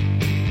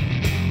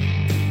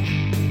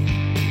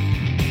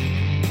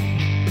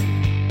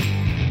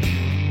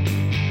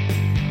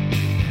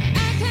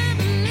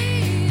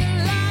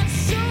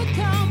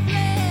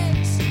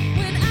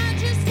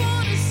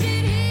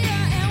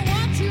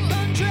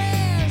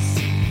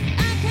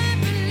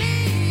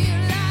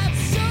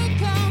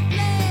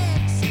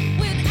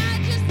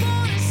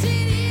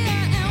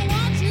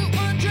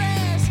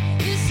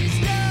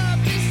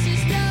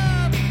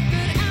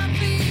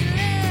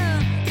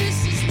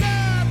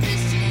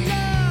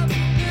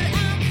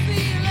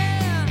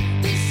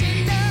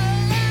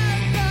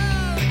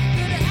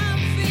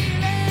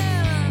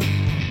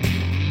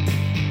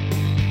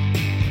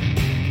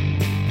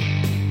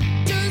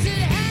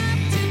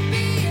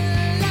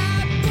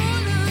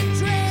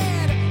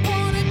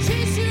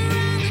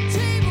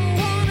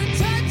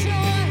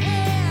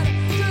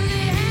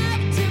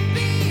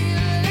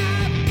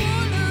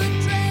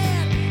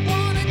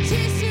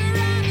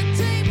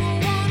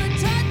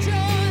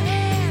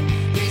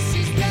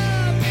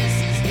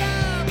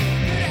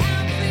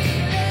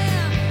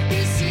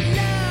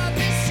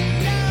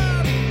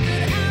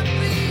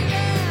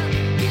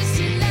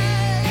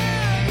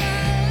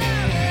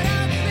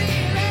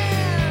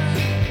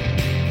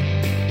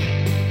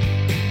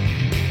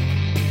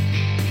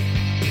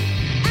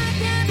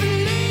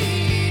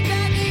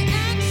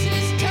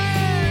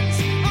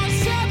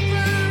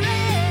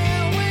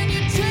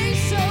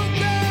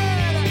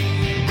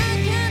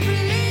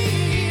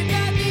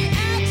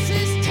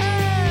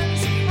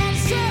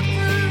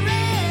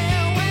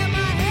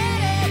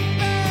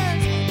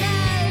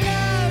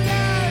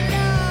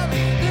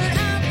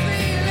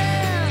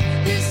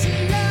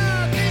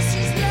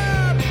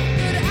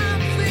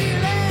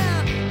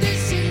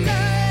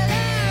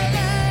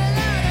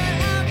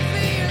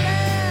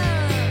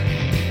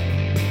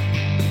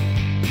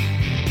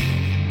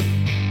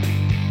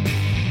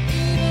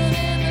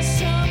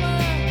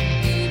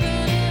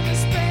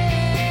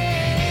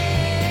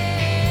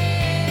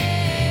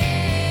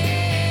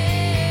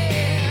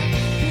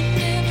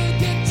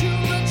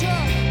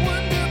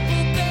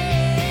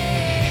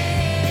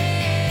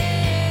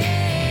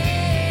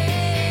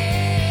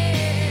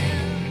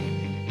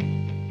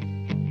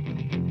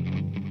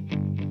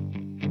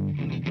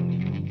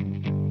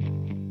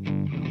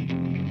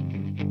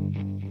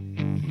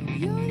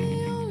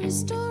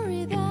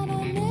 story that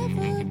I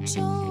never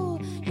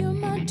told. You're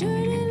my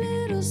dirty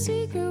little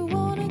secret,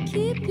 wanna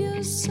keep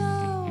you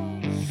so.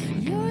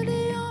 You're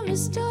the only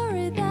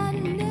story that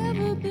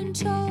never been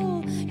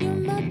told. You're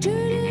my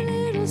dirty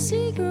little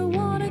secret,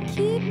 wanna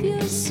keep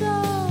you so.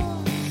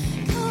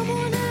 Come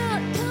on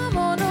out, come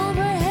on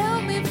over,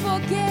 help me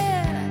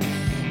forget.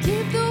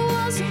 Keep the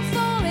walls from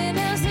falling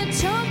as they're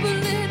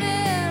tumbling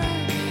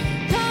in.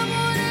 Come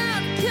on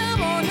out,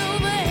 come on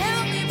over,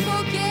 help me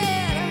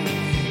forget.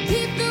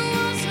 Keep the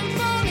walls from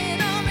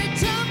falling on me,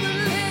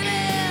 tumbling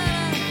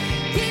in.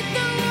 Keep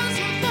the walls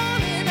from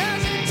falling as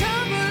they're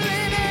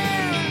tumbling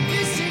in.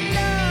 This is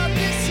love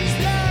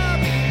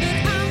that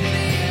I'm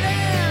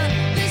feeling.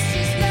 This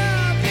is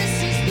love that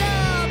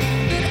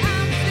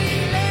I'm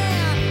feeling.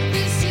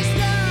 This is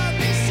love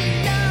that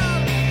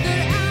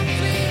I'm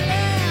feeling.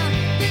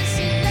 This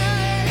is love,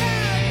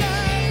 love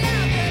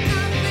that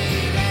I'm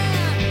feeling.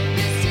 This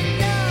is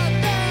love,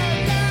 love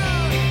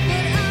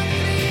that I'm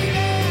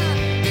feeling.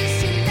 This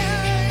is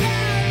love,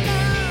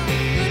 love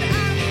that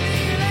I'm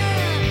feeling.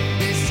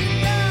 This is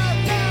love,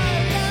 love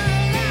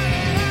that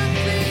I'm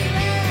feeling.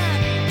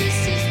 This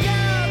is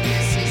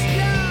love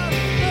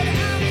that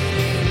I'm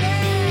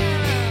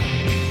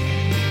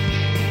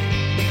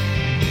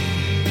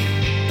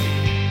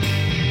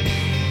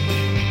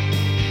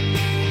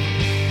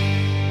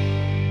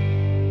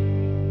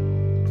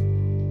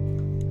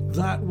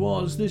That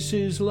was This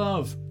Is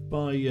Love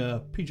by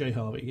PJ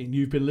Harvey, and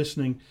you've been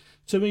listening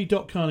to me,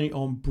 Dr Kearney,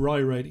 on Bry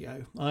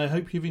Radio. I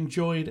hope you've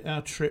enjoyed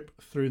our trip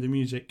through the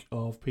music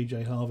of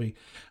PJ Harvey,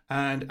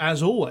 and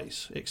as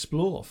always,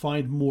 explore,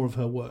 find more of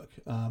her work.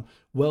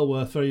 Well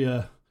worth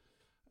a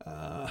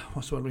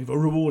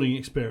rewarding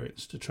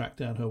experience to track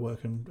down her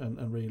work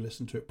and really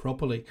listen to it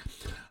properly.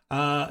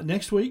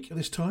 Next week,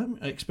 this time,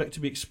 I expect to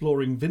be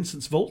exploring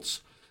Vincent's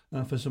Vaults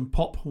for some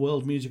pop,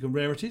 world music and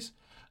rarities.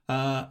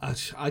 I'll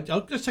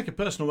just take a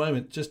personal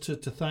moment just to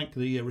thank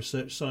the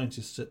research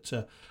scientists at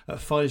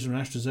Pfizer and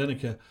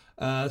AstraZeneca.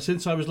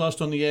 Since I was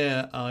last on the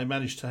air, I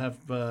managed to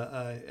have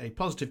a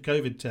positive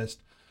COVID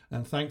test,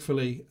 and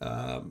thankfully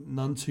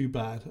none too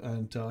bad,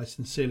 and I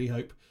sincerely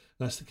hope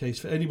that's the case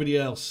for anybody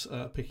else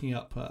picking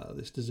up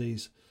this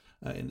disease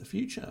in the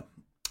future.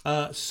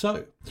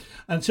 So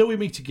until we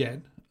meet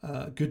again,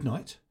 good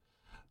night.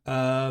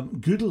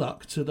 Good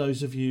luck to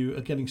those of you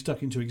getting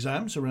stuck into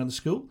exams around the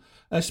school,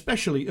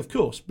 especially, of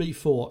course,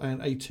 B4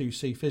 and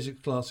A2C physics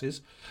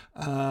classes.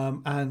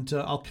 And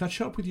I'll catch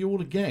up with you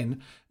all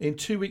again in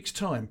 2 weeks'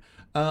 time.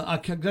 I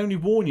can only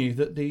warn you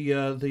that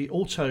the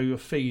auto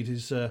feed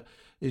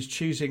is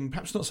choosing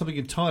perhaps not something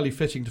entirely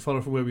fitting to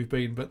follow from where we've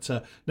been, but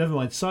never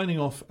mind. Signing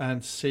off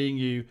and seeing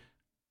you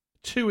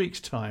 2 weeks'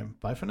 time.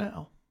 Bye for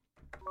now.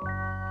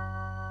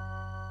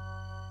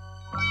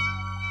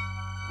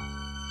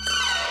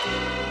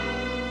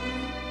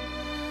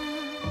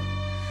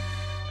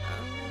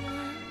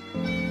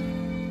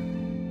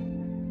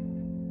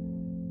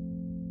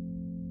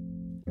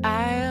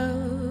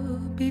 I'll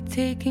be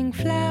taking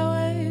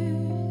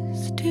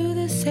flowers to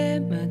the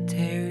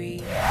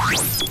cemetery.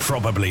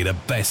 Probably the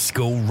best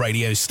school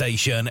radio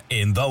station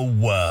in the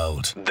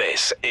world.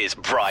 This is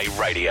Bry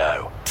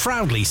Radio.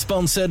 Proudly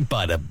sponsored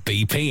by the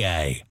BPA.